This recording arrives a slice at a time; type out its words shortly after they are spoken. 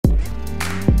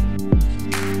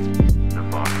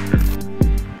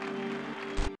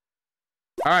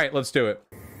All right, let's do it.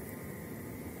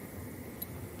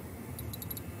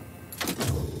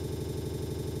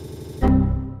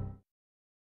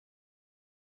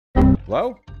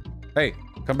 Hello? Hey,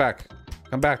 come back.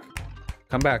 Come back.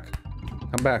 Come back.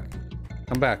 Come back.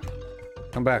 Come back.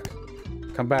 Come back.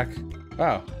 Come back.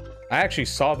 Oh, I actually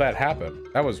saw that happen.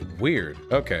 That was weird.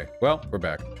 Okay, well, we're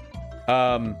back.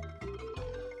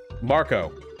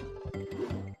 Marco.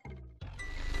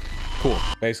 Cool.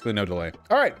 Basically no delay.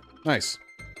 All right, nice.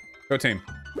 Go team.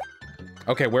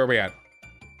 Okay, where are we at?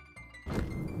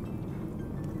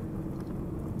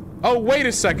 Oh, wait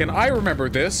a second. I remember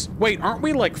this. Wait, aren't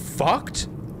we, like, fucked?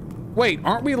 Wait,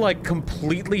 aren't we, like,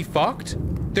 completely fucked?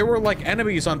 There were, like,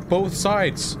 enemies on both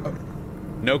sides.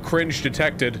 No cringe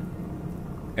detected.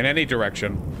 In any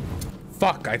direction.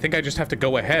 Fuck, I think I just have to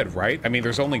go ahead, right? I mean,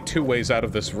 there's only 2 ways out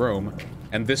of this room,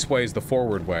 and this way is the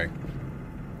forward way.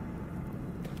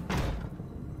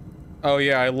 Oh,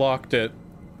 yeah, I locked it.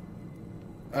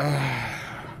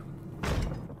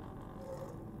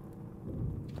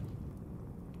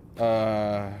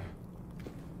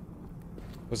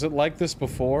 Was it like this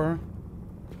before?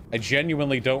 I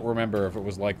genuinely don't remember if it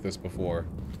was like this before.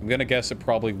 I'm gonna guess it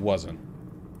probably wasn't.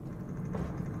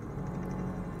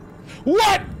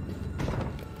 What?!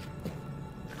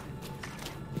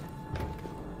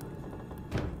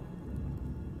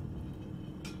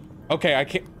 Okay, I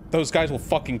can't- those guys will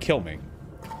fucking kill me.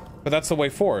 But that's the way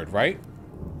forward, right?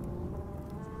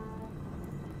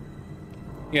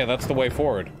 Yeah, that's the way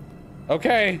forward.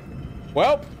 Okay.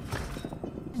 Well.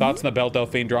 Thoughts on the Belle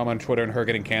Delphine drama on Twitter and her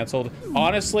getting canceled?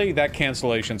 Honestly, that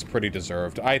cancellation's pretty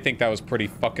deserved. I think that was pretty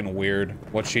fucking weird,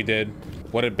 what she did.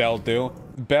 What did Belle do?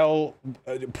 Belle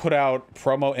put out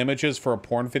promo images for a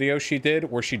porn video she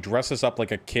did where she dresses up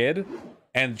like a kid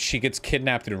and she gets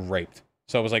kidnapped and raped.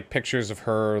 So it was like pictures of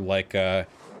her like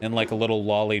in like a little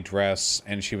lolly dress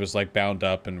and she was like bound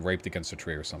up and raped against a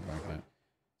tree or something like that.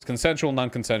 It's consensual,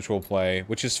 non-consensual play,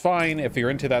 which is fine if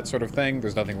you're into that sort of thing.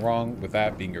 There's nothing wrong with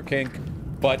that being your kink.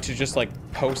 But to just, like,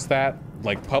 post that,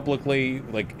 like, publicly,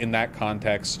 like, in that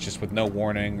context, just with no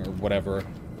warning or whatever,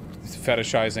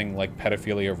 fetishizing, like,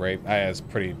 pedophilia, rape, is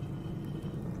pretty...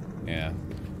 Yeah.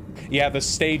 Yeah, the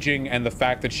staging and the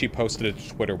fact that she posted it to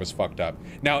Twitter was fucked up.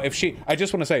 Now, if she... I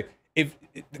just want to say, if...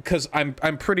 Because I'm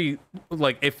pretty...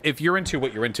 Like, if you're into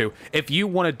what you're into, if you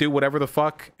want to do whatever the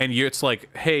fuck, and it's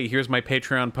like, hey, here's my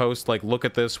Patreon post, like, look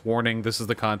at this, warning, this is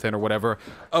the content, or whatever,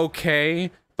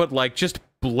 okay, but, like, just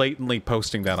blatantly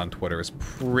posting that on Twitter is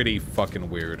pretty fucking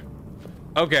weird.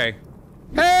 Okay.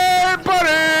 Hey,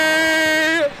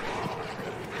 buddy!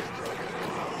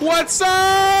 What's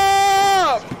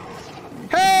up?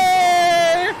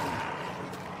 Hey!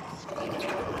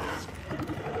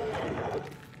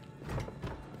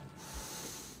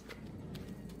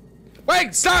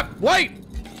 Wait, stop! Wait!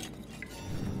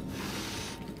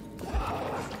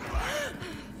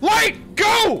 Light,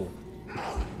 go!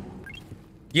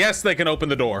 Yes, they can open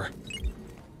the door.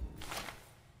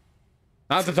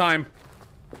 Not the time.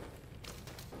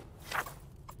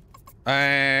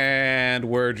 And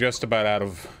we're just about out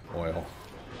of oil.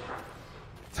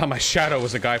 I thought my shadow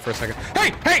was a guy for a second.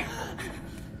 Hey! Hey!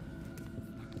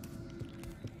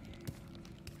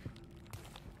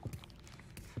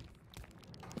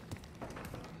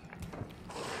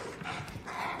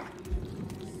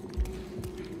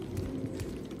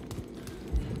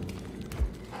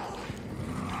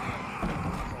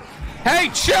 Hey,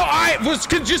 chill! I was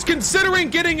just considering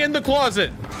getting in the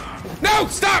closet. No,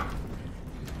 stop!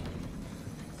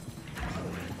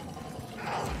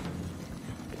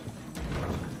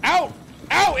 Out!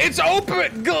 Out! It's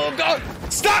open! Go!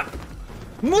 Stop!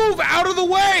 Move out of the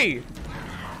way!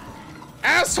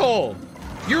 Asshole!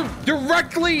 You're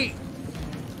directly...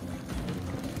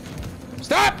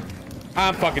 Stop!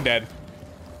 I'm fucking dead.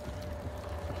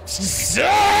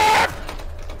 Stop!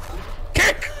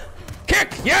 Kick!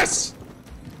 Kick! Yes!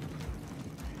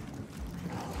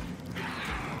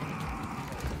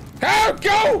 How?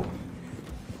 Go!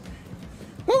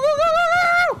 Woo, woo, woo,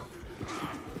 woo, woo!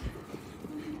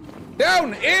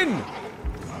 Down! In!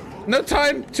 No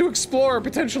time to explore or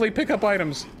potentially pick up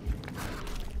items.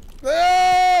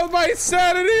 Oh, my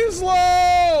sanity is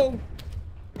low!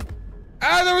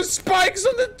 Ah, there was spikes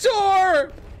on the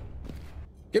door!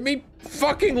 Give me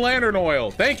fucking lantern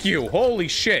oil. Thank you. Holy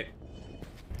shit.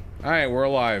 Alright, we're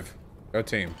alive. Go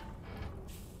team.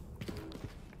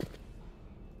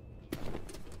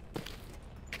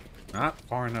 Not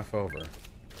far enough over.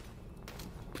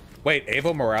 Wait,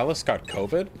 Evo Morales got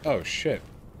COVID? Oh shit.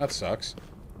 That sucks.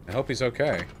 I hope he's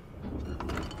okay.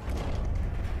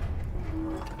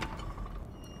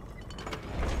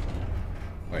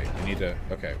 Wait, we need to...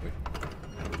 Okay, wait.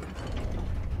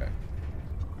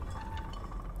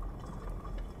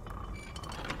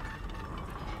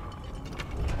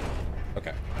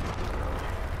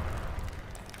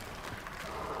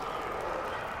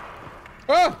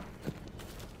 Ah!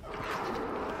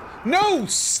 No,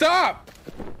 stop!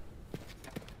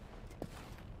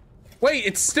 Wait,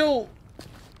 it's still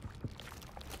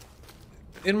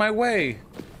in my way.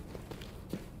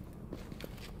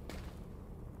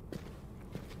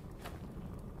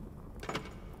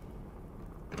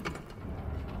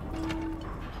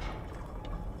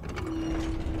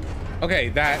 Okay,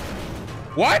 that...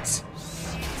 What?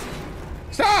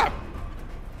 Stop!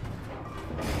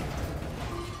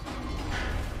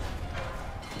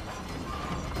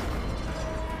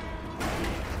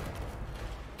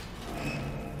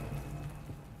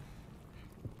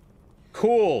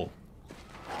 Cool.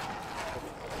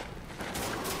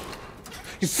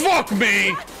 Fuck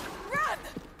me!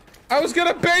 I was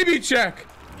gonna baby check!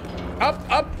 Up,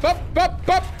 up, up, up,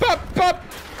 up, up, up!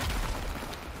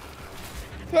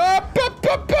 Up, up,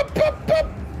 up, up, up, up!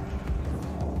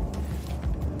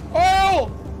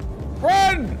 Oil!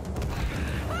 Run!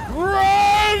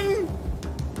 Run!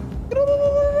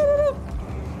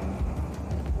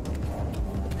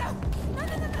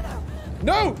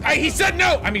 No! He said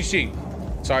no! I mean, she.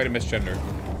 Sorry to misgender.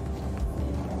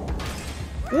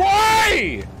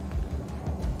 Why?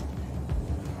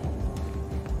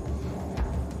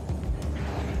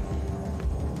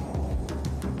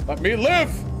 Let me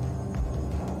live!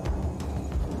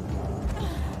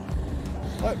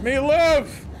 Let me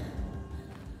live!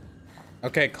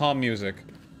 Okay, calm music.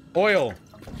 Oil.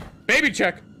 Baby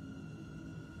check!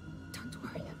 Don't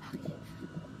worry, Marie.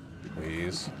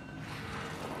 Please.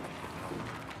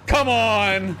 Come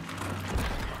on!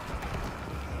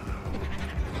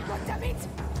 God damn it!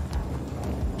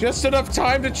 Just enough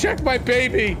time to check my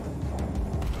baby!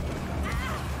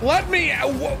 Let me-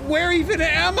 where even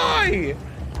am I?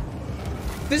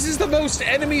 This is the most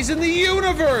enemies in the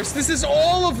universe! This is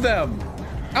all of them!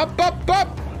 Up, up,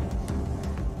 up!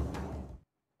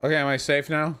 Okay, am I safe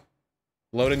now?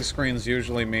 Loading screens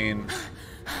usually mean...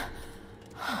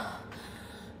 Oh,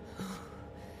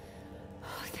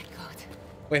 thank God.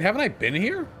 Wait, haven't I been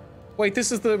here? Wait,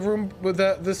 this is the room with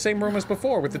the same room as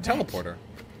before with the teleporter.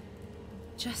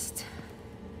 Just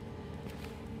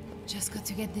got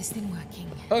to get this thing working.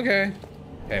 Okay.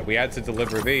 Okay, we had to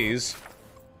deliver these,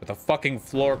 but the fucking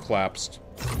floor collapsed.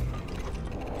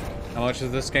 How much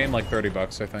is this game? Like 30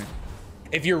 bucks, I think.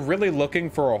 If you're really looking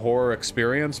for a horror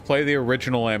experience, play the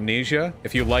original Amnesia.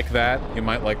 If you like that, you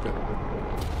might like it.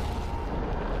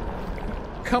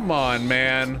 Come on,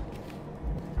 man.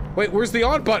 Wait, where's the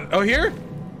on button? Oh, here?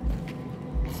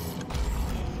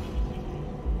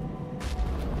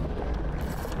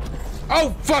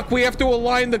 Oh, fuck, we have to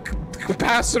align the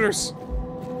capacitors.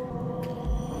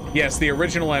 Yes, the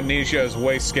original Amnesia is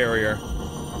way scarier.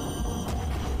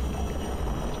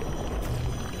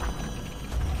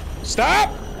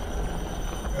 Stop!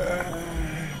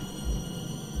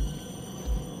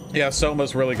 Yeah,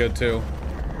 Soma's really good too.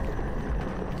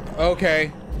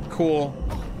 Okay, cool.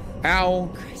 Ow.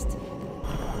 Christ.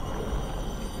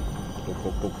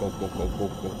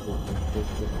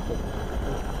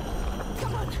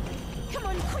 Come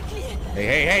on, quickly.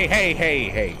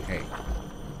 Hey.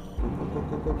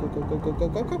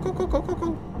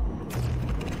 Go.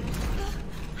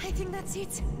 I think that's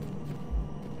it.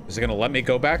 Is it gonna let me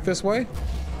go back this way?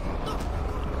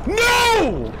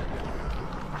 No!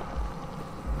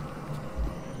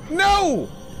 No!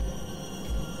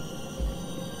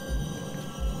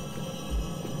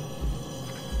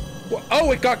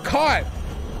 Oh, it got caught!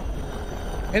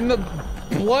 In the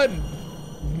blood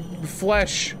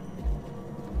flesh.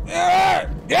 Ah,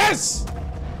 yes!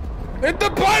 Hit the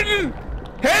button!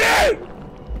 Hit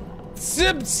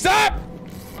it! Stop!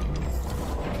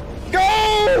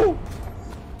 Go!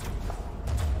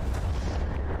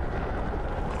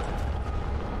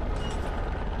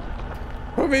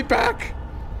 Put me back!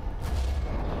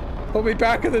 Put me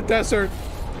back in the desert!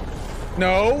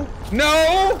 No!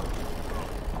 No!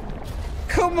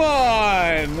 Come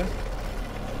on!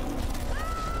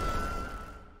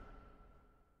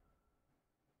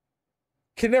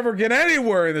 Can never get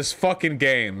anywhere in this fucking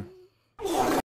game.